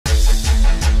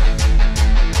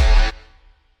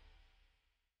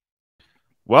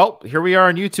Well, here we are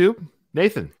on YouTube.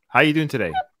 Nathan, how you doing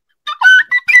today?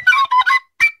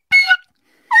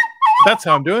 That's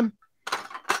how I'm doing.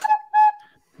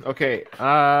 Okay,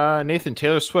 Nathan,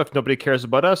 Taylor Swift. Nobody cares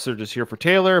about us. They're just here for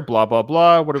Taylor. Blah blah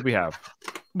blah. What do we have?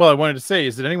 Well, I wanted to say,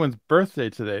 is it anyone's birthday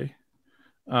today?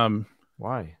 Why?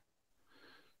 Why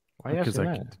Because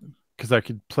asking that? Because I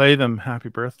could play them "Happy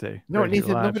Birthday." No, right here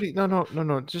Nathan. live. Nobody. No.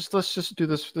 Let's just do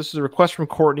this. This is a request from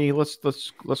Courtney. Let's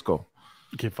go.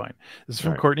 Okay, fine. This is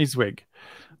from All right. Courtney Zwig.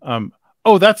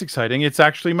 Oh, that's exciting! It's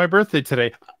actually my birthday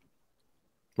today.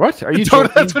 What are you?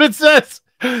 That's what it says.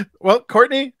 Well,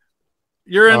 Courtney,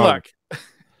 you're in luck.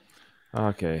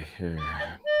 Okay. Here.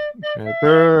 Happy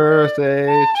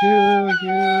birthday to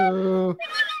you.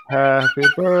 Happy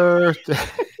birthday.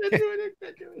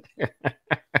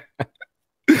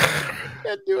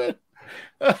 Can't do it.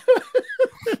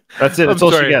 That's it. That's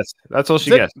all she gets. That's all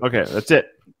she gets. Okay, that's it.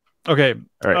 Okay.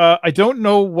 All right. I don't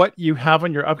know what you have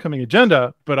on your upcoming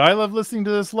agenda, but I love listening to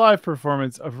this live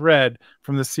performance of Red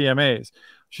from the CMAs.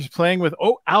 She's playing with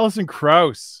Alison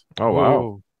Krauss. Oh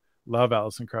wow. Love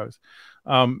Alison Krauss.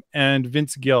 And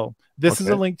Vince Gill. This is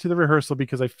a link to the rehearsal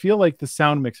because I feel like the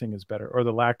sound mixing is better, or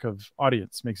the lack of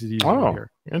audience makes it easier to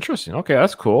hear. Interesting. Okay,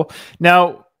 that's cool.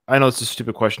 Now, I know it's a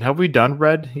stupid question. Have we done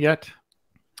Red yet?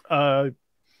 Yeah.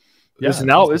 Is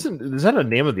that a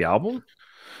name of the album?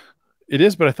 It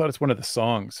is, but I thought it's one of the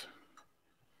songs.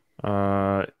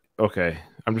 Okay.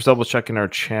 I'm just double checking our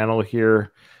channel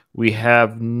here. We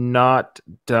have not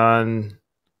done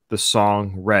the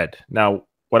song Red. Now,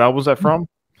 what album was that from?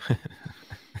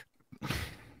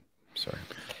 Sorry.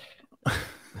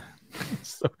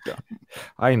 So dumb.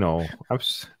 I know. All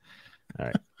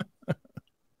right.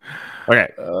 Okay.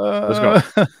 Let's go.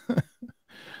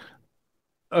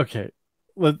 Okay.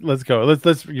 Let's go.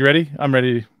 Let's you ready? I'm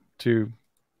ready to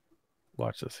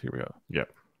watch this. Here we go.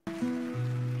 Yep.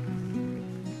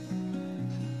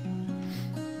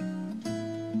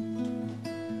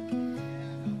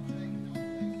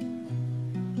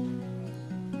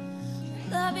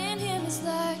 Loving him is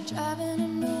like driving a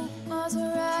new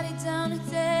Maserati down a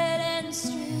dead-end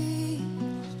street.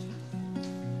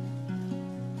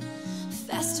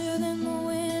 Faster than the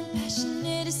wind,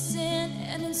 passionate as sin,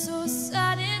 ending so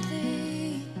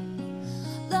suddenly.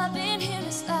 Loving him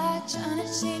is like trying to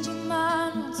change your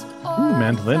mind once and all.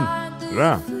 Mandolin.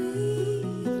 Yeah.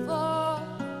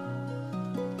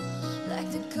 Like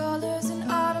the colors in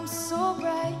autumn so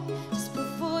bright, just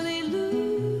before they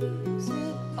lose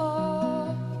it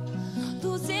all.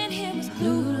 Losing him was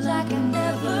blue like I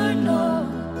never know.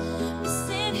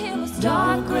 Missing him was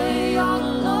dark gray all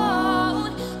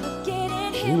alone.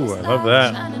 Forgetting him was I love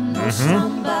that. trying to know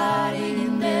somebody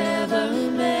you never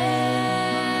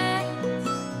met.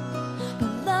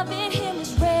 But loving him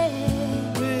is red.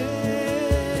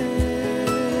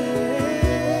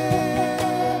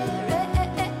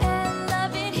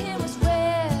 Loving him is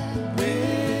red.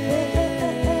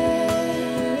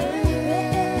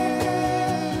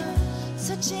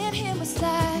 Touching him was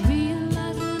like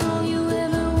realizing all you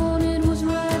ever wanted was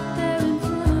right there in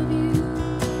front of you.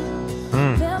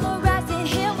 Memorizing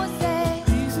him was like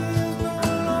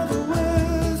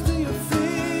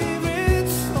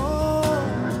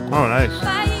Oh, nice.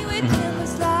 fighting with him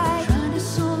was like trying to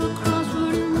solve a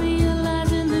crossword and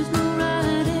realizing there's no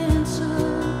right answer.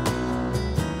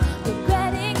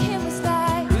 Regretting him was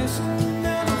like losing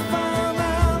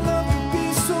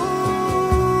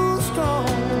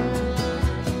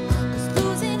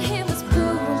him was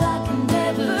blue like I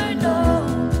never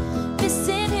known.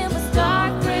 Missing him was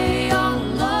dark gray all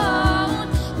alone.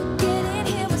 Forgetting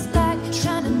him was like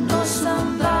trying to know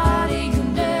somebody you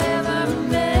never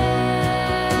met.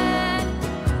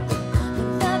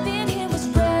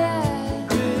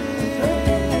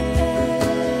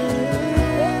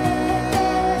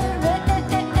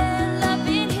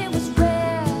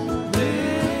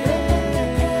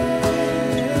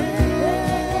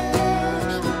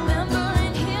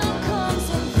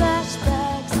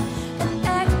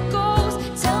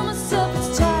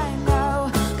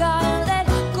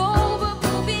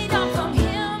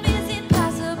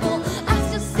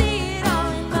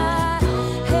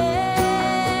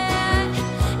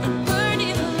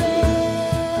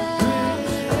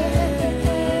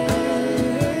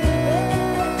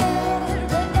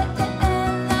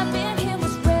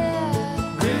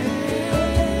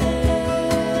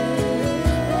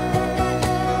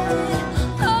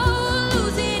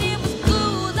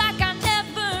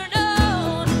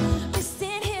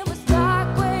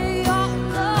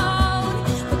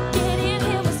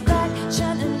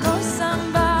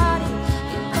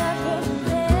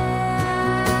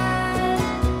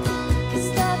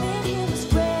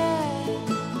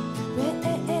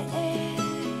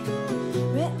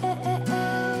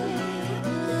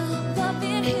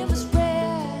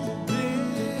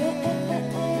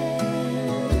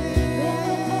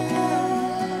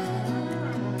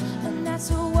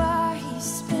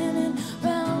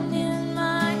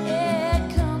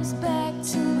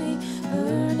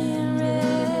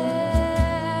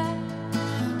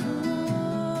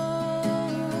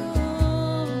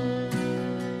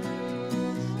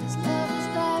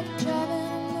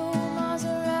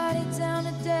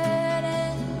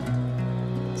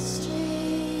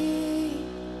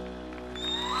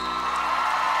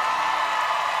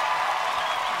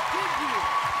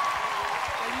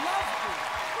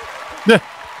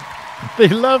 They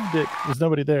loved it. There's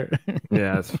nobody there.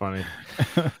 Yeah, it's funny.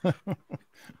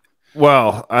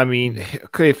 Well, I mean,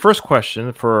 okay, first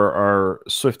question for our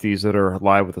Swifties that are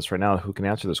live with us right now who can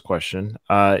answer this question.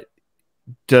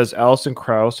 Does Alison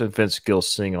Krauss and Vince Gill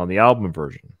sing on the album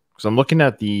version? Because I'm looking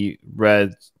at the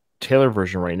Red Taylor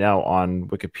version right now on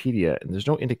Wikipedia, and there's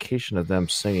no indication of them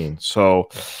singing. So,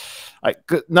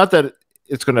 not that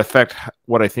it's going to affect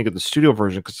what I think of the studio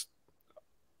version, because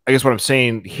I guess what I'm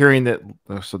saying, hearing that,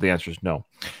 so the answer is no.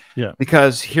 Yeah.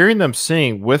 Because hearing them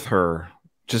sing with her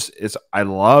I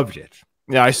loved it.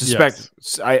 Yeah, I suspect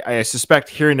I suspect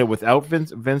hearing it without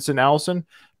Vince and Alison,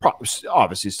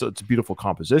 obviously still it's a beautiful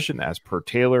composition as per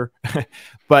Taylor.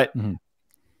 But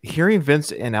hearing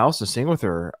Vince and Alison sing with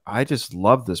her, I just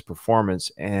love this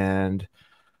performance. And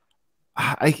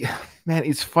man,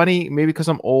 it's funny, maybe because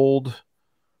I'm old.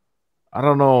 I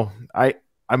don't know.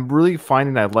 I'm really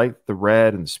finding I like the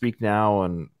Red and Speak Now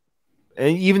and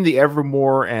even the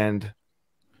Evermore, and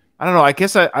I don't know. I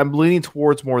guess I'm leaning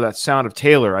towards more of that sound of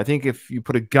Taylor. I think if you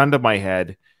put a gun to my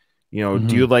head, do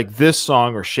you like this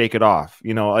song or Shake It Off?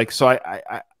 So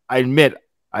I admit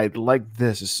I like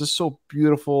this. It's just so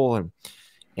beautiful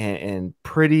and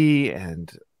pretty,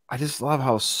 and I just love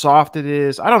how soft it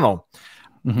is. I don't know.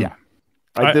 Yeah,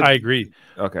 I agree.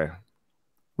 Okay.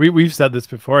 We've said this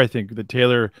before. I think that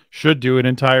Taylor should do an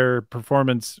entire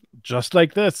performance just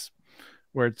like this,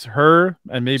 where it's her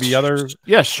and maybe other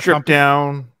stripped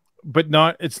down, but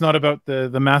it's not about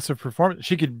the massive performance.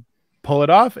 She could pull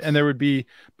it off, and there would be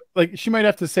like she might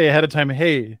have to say ahead of time,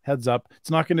 hey, heads up,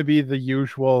 it's not going to be the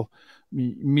usual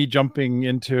me jumping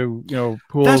into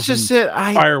pools. That's just it.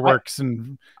 Fireworks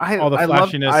and all the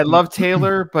flashiness. I love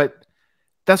Taylor, but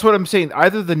that's what I'm saying.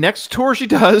 Either the next tour she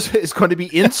does is going to be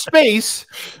in space,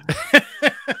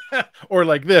 or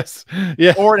like this,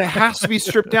 or it has to be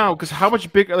stripped down, because how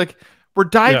much bigger? Like, we're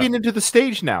diving into the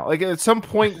stage now. Like, at some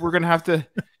point, we're going to have to.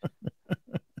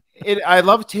 I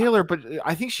love Taylor, but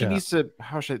I think she needs to.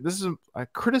 This is a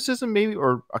criticism, maybe,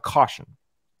 or a caution.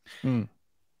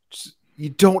 You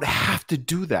don't have to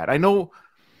do that. I know.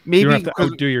 Maybe you don't have to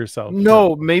outdo yourself.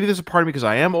 No, maybe there's a part of me because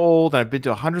I am old. I've been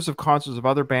to hundreds of concerts of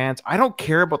other bands. I don't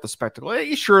care about the spectacle.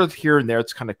 Sure, here and there,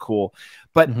 it's kind of cool,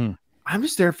 but I'm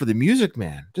just there for the music,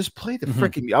 man. Just play the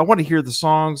freaking. I want to hear the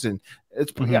songs, and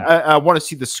it's. I want to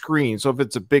see the screen. So if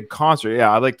it's a big concert,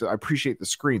 I appreciate the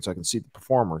screen so I can see the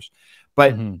performers.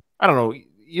 But I don't know.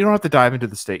 You don't have to dive into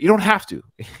the stage. You don't have to.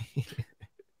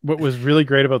 What was really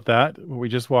great about that, what we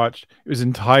just watched, it was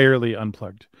entirely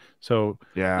unplugged. So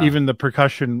even the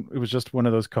percussion, it was just one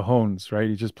of those cajones, right?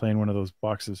 He's just playing one of those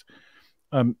boxes.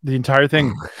 The entire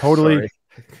thing, totally.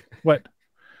 What?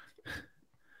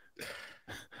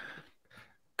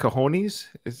 Cajones?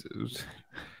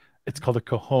 It's called a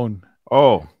cajon.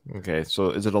 Oh, okay.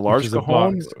 So is it a large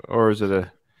cajon or is it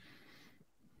a?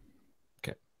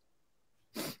 Okay.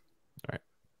 All right.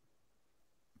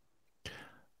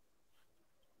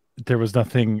 There was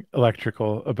nothing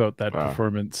electrical about that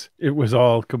performance. It was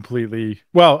all completely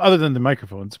other than the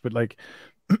microphones, but like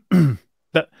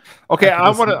that. Okay, I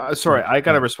want to. Sorry, I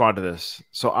got to respond to this.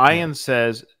 So Ian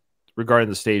says regarding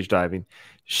the stage diving,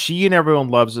 she and everyone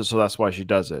loves it, so that's why she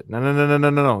does it.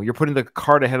 No. You're putting the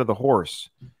cart ahead of the horse.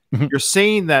 You're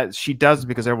saying that she does it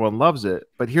because everyone loves it,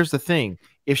 but here's the thing: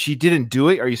 if she didn't do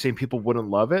it, are you saying people wouldn't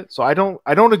love it? So I don't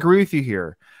agree with you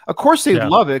here. Of course they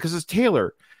love it because it's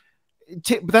Taylor.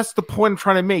 But that's the point I'm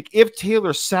trying to make. If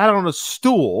Taylor sat on a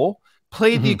stool,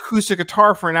 played the acoustic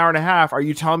guitar for an hour and a half, are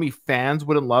you telling me fans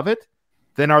wouldn't love it?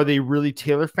 Then are they really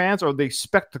Taylor fans or are they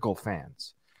spectacle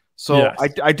fans? So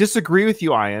I disagree with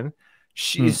you, Ian.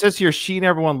 It says here she and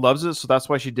everyone loves it, so that's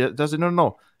why she does it.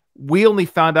 No. We only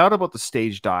found out about the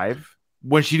stage dive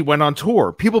when she went on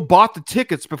tour. People bought the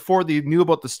tickets before they knew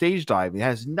about the stage dive. It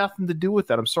has nothing to do with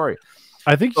that. I'm sorry.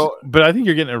 I think, but I think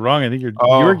you're getting it wrong. I think you're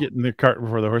getting the cart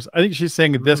before the horse. I think she's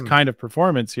saying this kind of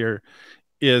performance here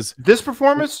is this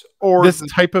performance or this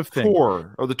type of thing,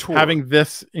 or the tour, having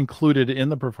this included in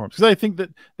the performance. Because I think that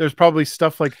there's probably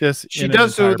stuff like this. She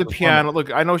does do the piano.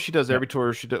 Look, I know she does every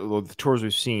tour. She does the tours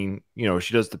we've seen.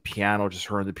 She does the piano, just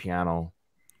her and the piano,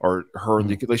 or her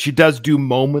and the, like she does do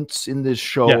moments in this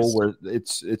show where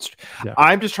it's.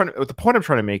 I'm just trying to. The point I'm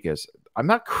trying to make is I'm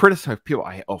not criticizing people.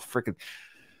 Freaking.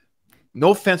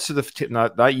 No offense to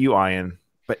not you, Ian,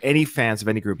 but any fans of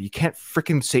any group, you can't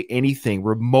freaking say anything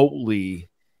remotely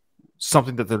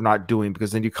something that they're not doing,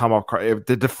 because then you come off.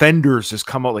 The Defenders just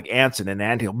come out like ants in an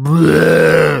anthill.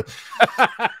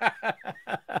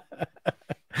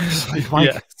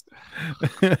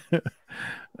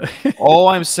 All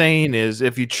I'm saying is,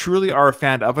 if you truly are a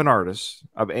fan of an artist,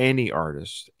 of any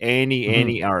artist,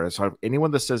 any artist,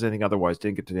 anyone that says anything otherwise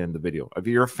didn't get to the end of the video. If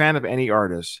you're a fan of any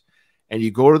artist and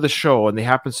you go to the show and they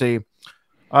happen to say,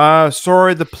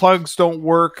 sorry, the plugs don't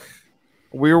work.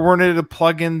 We weren't able to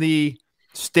plug in the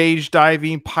stage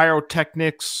diving,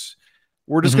 pyrotechnics.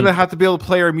 We're just gonna have to be able to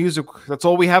play our music. That's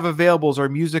all we have available is our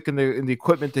music and the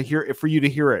equipment to hear it for you to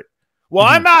hear it. Well,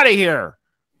 I'm out of here.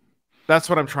 That's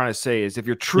what I'm trying to say is if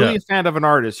you're truly a fan of an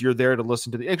artist, you're there to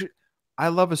listen to the. I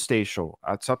love a stage show.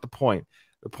 That's not the point.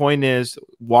 The point is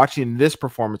watching this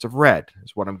performance of Red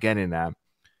is what I'm getting at.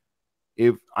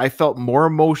 If I felt more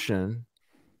emotion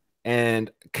and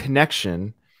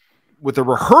connection with a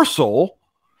rehearsal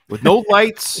with no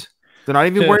lights, they're not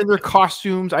even wearing their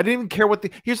costumes. I didn't even care what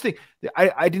here's the thing.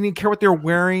 I didn't even care what they were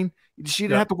wearing. She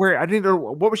didn't have to wear. I didn't know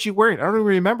what was she wearing. I don't even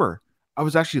remember. I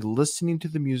was actually listening to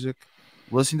the music,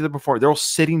 listening to the performance. They're all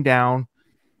sitting down,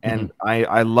 and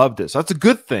I love this. That's a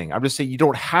good thing. I'm just saying you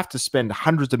don't have to spend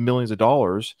hundreds of millions of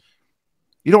dollars.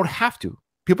 You don't have to.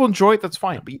 People enjoy it. That's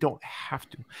fine, but you don't have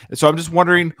to. And so I'm just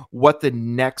wondering what the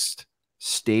next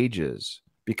stage is,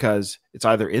 because it's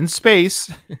either in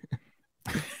space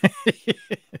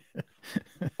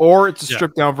or it's a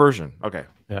stripped down version. Okay.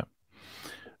 Yeah.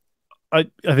 I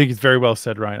think it's very well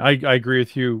said, Ryan. I agree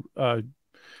with you.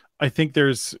 I think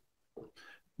there's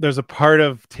a part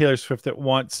of Taylor Swift that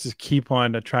wants to keep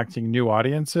on attracting new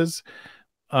audiences.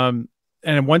 And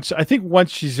once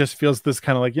she just feels this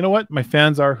kind of like, you know what, my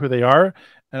fans are who they are,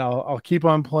 and I'll keep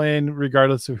on playing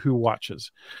regardless of who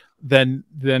watches. Then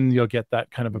you'll get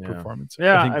that kind of a performance.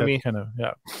 Yeah, I mean, kind of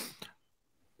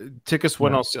tickets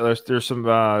went on. There's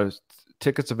some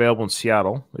tickets available in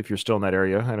Seattle if you're still in that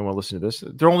area. I don't want to listen to this.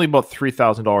 They're only about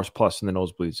 $3,000 plus in the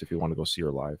nosebleeds if you want to go see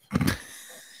her live.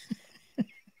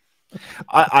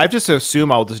 I just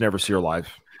assume I'll just never see her live.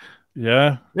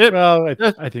 Yeah. Well,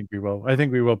 I think we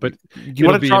will. But you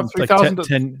want to drop 3,000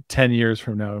 like 10 years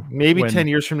from now? Maybe 10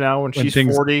 years from now when she's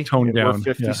 40, tone down,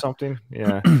 50 something.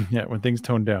 Yeah. Yeah. When things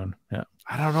tone down. Yeah.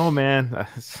 I don't know, man.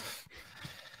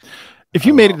 If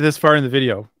you made it this far in the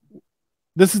video,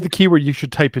 this is the keyword you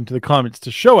should type into the comments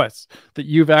to show us that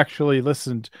you've actually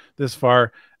listened this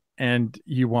far and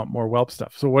you want more Welp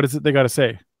stuff. So what is it they got to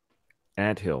say?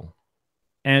 Anthill.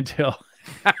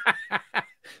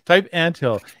 Type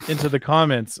Anthill into the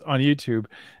comments on YouTube,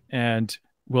 and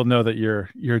we'll know that you're.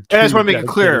 And I just want to make it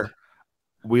clear,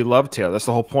 we love Taylor. That's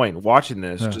the whole point. Watching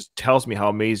this just tells me how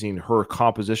amazing her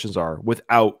compositions are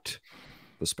without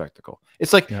the spectacle.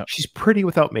 It's like she's pretty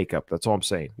without makeup. That's all I'm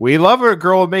saying. We love a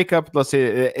girl with makeup. Let's say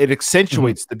it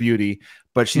accentuates the beauty,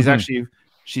 but she's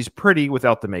she's pretty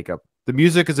without the makeup. The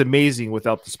music is amazing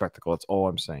without the spectacle. That's all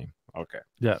I'm saying. Okay.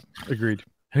 Yeah, agreed.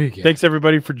 Thanks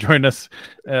everybody for joining us.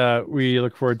 We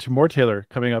look forward to more Taylor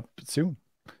coming up soon.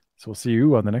 So we'll see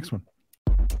you on the next one.